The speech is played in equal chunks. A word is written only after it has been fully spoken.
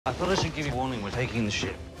I thought I should give you a warning. We're taking the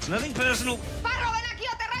ship. It's nothing personal. Sparrow, ven aquí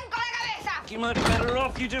o te arranco la cabeza! You might be better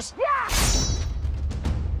off. You just...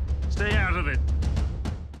 Stay out of it.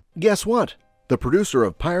 Guess what? The producer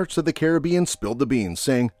of Pirates of the Caribbean spilled the beans,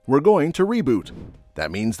 saying, "We're going to reboot." That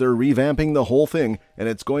means they're revamping the whole thing, and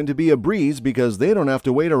it's going to be a breeze because they don't have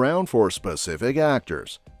to wait around for specific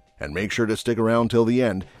actors. And make sure to stick around till the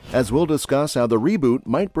end, as we'll discuss how the reboot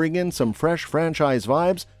might bring in some fresh franchise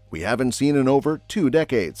vibes we haven't seen in over 2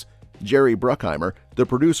 decades. Jerry Bruckheimer, the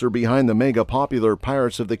producer behind the mega-popular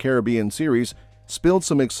Pirates of the Caribbean series, spilled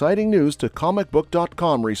some exciting news to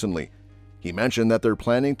comicbook.com recently. He mentioned that they're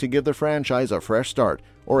planning to give the franchise a fresh start,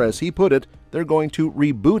 or as he put it, they're going to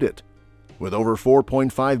reboot it. With over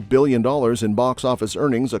 $4.5 billion in box office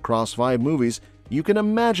earnings across 5 movies, you can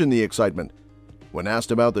imagine the excitement. When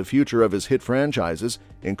asked about the future of his hit franchises,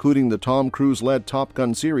 including the Tom Cruise-led Top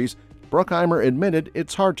Gun series, Bruckheimer admitted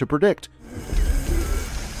it's hard to predict.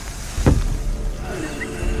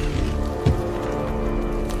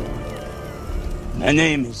 My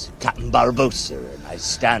name is Captain Barbossa, and I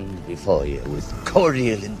stand before you with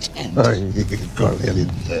cordial intent.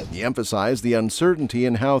 He emphasized the uncertainty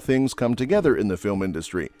in how things come together in the film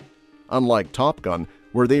industry. Unlike Top Gun,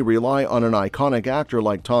 where they rely on an iconic actor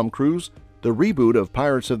like Tom Cruise, the reboot of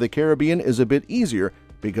Pirates of the Caribbean is a bit easier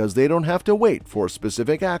because they don't have to wait for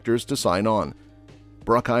specific actors to sign on.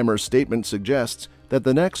 Bruckheimer's statement suggests that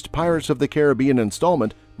the next Pirates of the Caribbean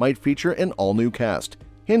installment might feature an all-new cast,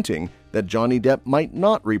 hinting that Johnny Depp might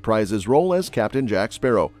not reprise his role as Captain Jack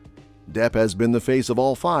Sparrow. Depp has been the face of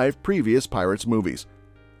all 5 previous Pirates movies.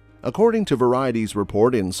 According to Variety's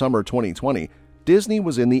report in summer 2020, Disney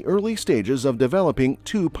was in the early stages of developing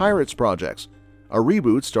 2 Pirates projects, a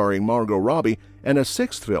reboot starring Margot Robbie and a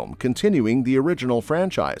 6th film continuing the original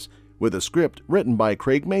franchise, with a script written by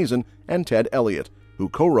Craig Mazin and Ted Elliott, who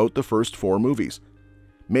co-wrote the first 4 movies.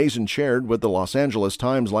 Mazin shared with the Los Angeles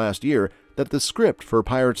Times last year that the script for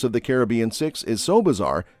Pirates of the Caribbean 6 is so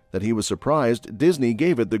bizarre that he was surprised Disney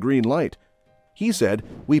gave it the green light. He said,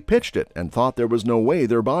 "We pitched it and thought there was no way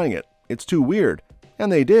they're buying it. It's too weird."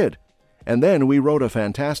 And they did. And then we wrote a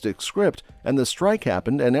fantastic script and the strike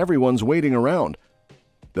happened and everyone's waiting around.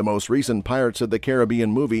 The most recent Pirates of the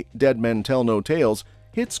Caribbean movie, Dead Men Tell No Tales,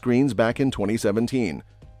 hit screens back in 2017.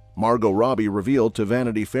 Margot Robbie revealed to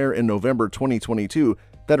Vanity Fair in November 2022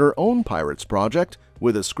 that her own Pirates project,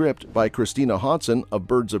 with a script by Christina Hodson of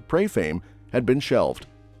Birds of Prey fame, had been shelved.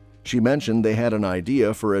 She mentioned they had an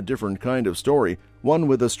idea for a different kind of story, one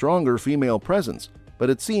with a stronger female presence, but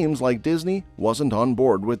it seems like Disney wasn't on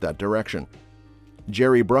board with that direction.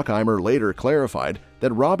 Jerry Bruckheimer later clarified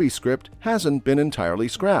that Robbie's script hasn't been entirely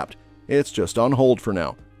scrapped, it's just on hold for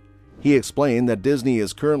now. He explained that Disney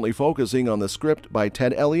is currently focusing on the script by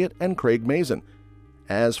Ted Elliott and Craig Mazin.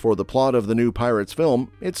 As for the plot of the new Pirates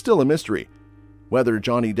film, it's still a mystery. Whether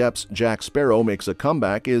Johnny Depp's Jack Sparrow makes a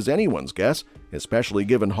comeback is anyone's guess, especially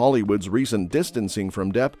given Hollywood's recent distancing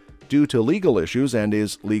from Depp due to legal issues and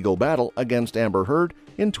his legal battle against Amber Heard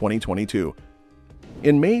in 2022.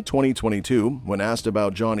 In May 2022, when asked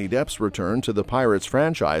about Johnny Depp's return to the Pirates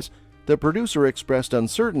franchise, the producer expressed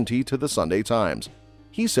uncertainty to the Sunday Times.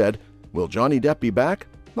 He said, "Will Johnny Depp be back?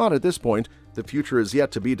 Not at this point. The future is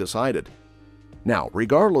yet to be decided." Now,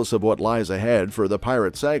 regardless of what lies ahead for the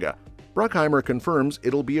Pirate saga, Bruckheimer confirms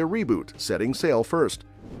it'll be a reboot, setting sail first.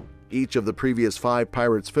 Each of the previous 5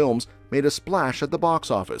 Pirates films made a splash at the box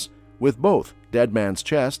office, with both Dead Man's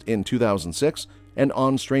Chest in 2006 and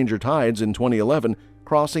On Stranger Tides in 2011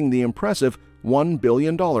 crossing the impressive $1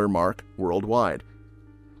 billion mark worldwide.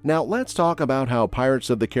 Now let's talk about how Pirates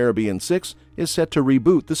of the Caribbean 6 is set to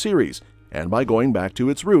reboot the series, and by going back to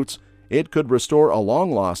its roots, it could restore a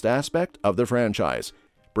long-lost aspect of the franchise,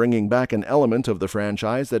 bringing back an element of the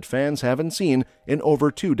franchise that fans haven't seen in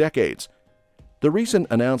over 2 decades. The recent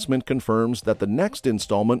announcement confirms that the next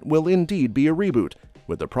installment will indeed be a reboot,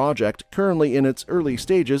 with the project currently in its early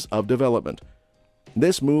stages of development.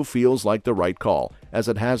 This move feels like the right call, as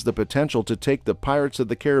it has the potential to take the Pirates of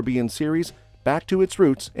the Caribbean series back to its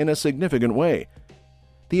roots in a significant way.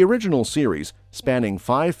 The original series, spanning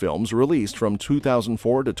 5 films released from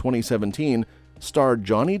 2004 to 2017, starred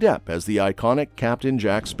Johnny Depp as the iconic Captain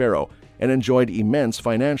Jack Sparrow and enjoyed immense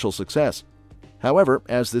financial success. However,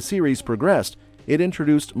 as the series progressed, it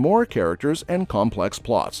introduced more characters and complex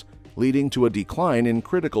plots, leading to a decline in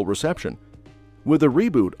critical reception. With a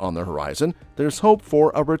reboot on the horizon, there's hope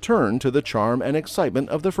for a return to the charm and excitement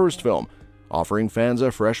of the first film, offering fans a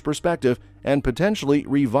fresh perspective and potentially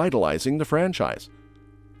revitalizing the franchise.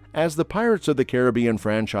 As the Pirates of the Caribbean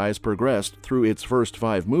franchise progressed through its first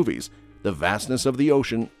 5 movies, the vastness of the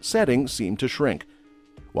ocean setting seemed to shrink.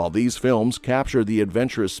 While these films capture the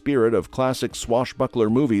adventurous spirit of classic swashbuckler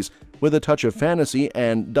movies with a touch of fantasy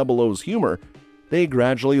and 00's humor, they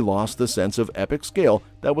gradually lost the sense of epic scale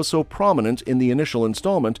that was so prominent in the initial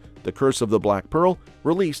installment, The Curse of the Black Pearl,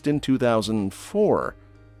 released in 2004.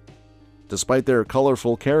 Despite their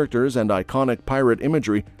colorful characters and iconic pirate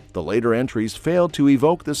imagery, the later entries failed to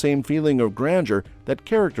evoke the same feeling of grandeur that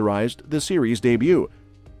characterized the series' debut.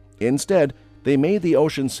 Instead, they made the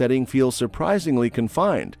ocean setting feel surprisingly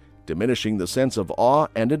confined, diminishing the sense of awe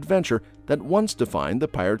and adventure that once defined the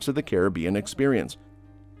Pirates of the Caribbean experience.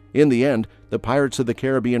 In the end, the Pirates of the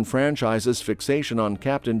Caribbean franchise's fixation on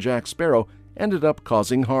Captain Jack Sparrow ended up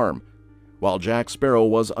causing harm. While Jack Sparrow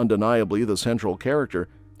was undeniably the central character,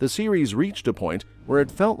 the series reached a point where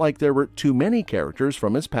it felt like there were too many characters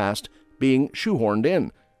from his past being shoehorned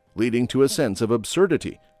in, leading to a sense of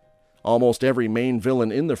absurdity. Almost every main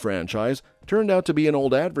villain in the franchise turned out to be an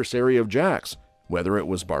old adversary of Jack's, whether it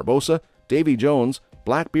was Barbossa, Davy Jones,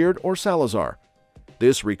 Blackbeard, or Salazar.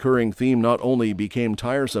 This recurring theme not only became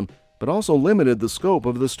tiresome, but also limited the scope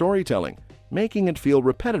of the storytelling, making it feel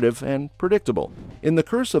repetitive and predictable. In The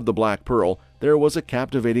Curse of the Black Pearl, there was a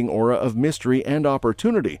captivating aura of mystery and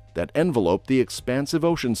opportunity that enveloped the expansive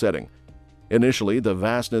ocean setting. Initially, the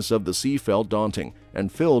vastness of the sea felt daunting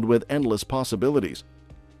and filled with endless possibilities.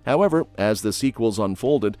 However, as the sequels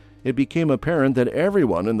unfolded, it became apparent that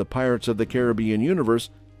everyone in the Pirates of the Caribbean universe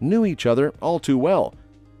knew each other all too well.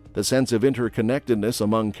 The sense of interconnectedness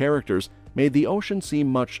among characters made the ocean seem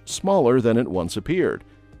much smaller than it once appeared.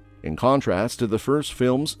 In contrast to the first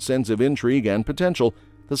film's sense of intrigue and potential,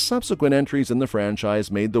 the subsequent entries in the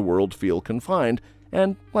franchise made the world feel confined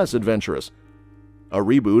and less adventurous. A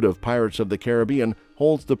reboot of Pirates of the Caribbean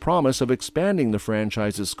holds the promise of expanding the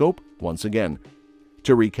franchise's scope once again.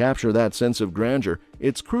 To recapture that sense of grandeur,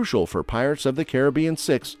 it's crucial for Pirates of the Caribbean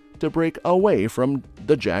 6 to break away from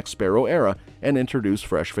the Jack Sparrow era and introduce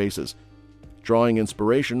fresh faces. Drawing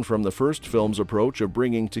inspiration from the first film's approach of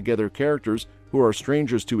bringing together characters who are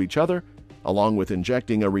strangers to each other, along with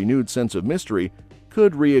injecting a renewed sense of mystery,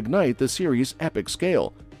 could reignite the series' epic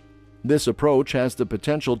scale. This approach has the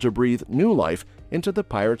potential to breathe new life into the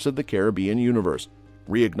Pirates of the Caribbean universe,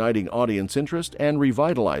 reigniting audience interest and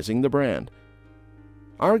revitalizing the brand.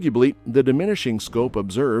 Arguably, the diminishing scope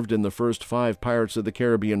observed in the first 5 Pirates of the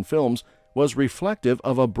Caribbean films was reflective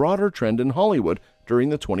of a broader trend in Hollywood during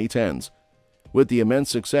the 2010s. With the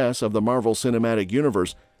immense success of the Marvel Cinematic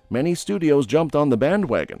Universe, many studios jumped on the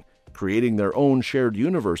bandwagon, creating their own shared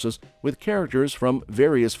universes with characters from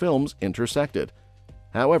various films intersected.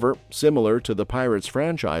 However, similar to the Pirates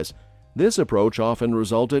franchise, this approach often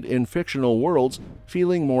resulted in fictional worlds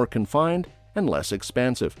feeling more confined and less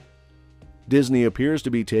expansive. Disney appears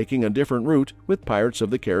to be taking a different route with Pirates of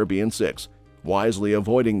the Caribbean 6, wisely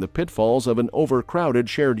avoiding the pitfalls of an overcrowded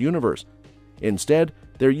shared universe. Instead,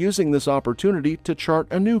 they're using this opportunity to chart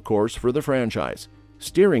a new course for the franchise,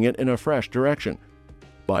 steering it in a fresh direction.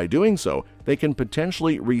 By doing so, they can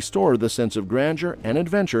potentially restore the sense of grandeur and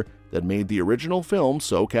adventure that made the original film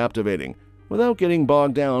so captivating, without getting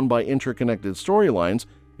bogged down by interconnected storylines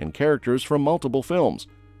and characters from multiple films.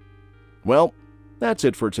 Well, that's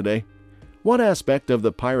it for today. What aspect of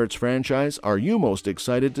the Pirates franchise are you most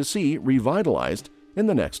excited to see revitalized in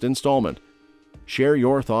the next installment? Share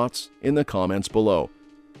your thoughts in the comments below.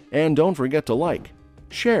 And don't forget to like,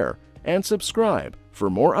 share, and subscribe for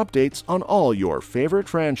more updates on all your favorite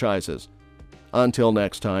franchises. Until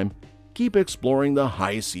next time, keep exploring the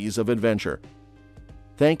high seas of adventure.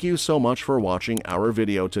 Thank you so much for watching our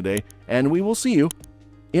video today, and we will see you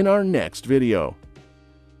in our next video.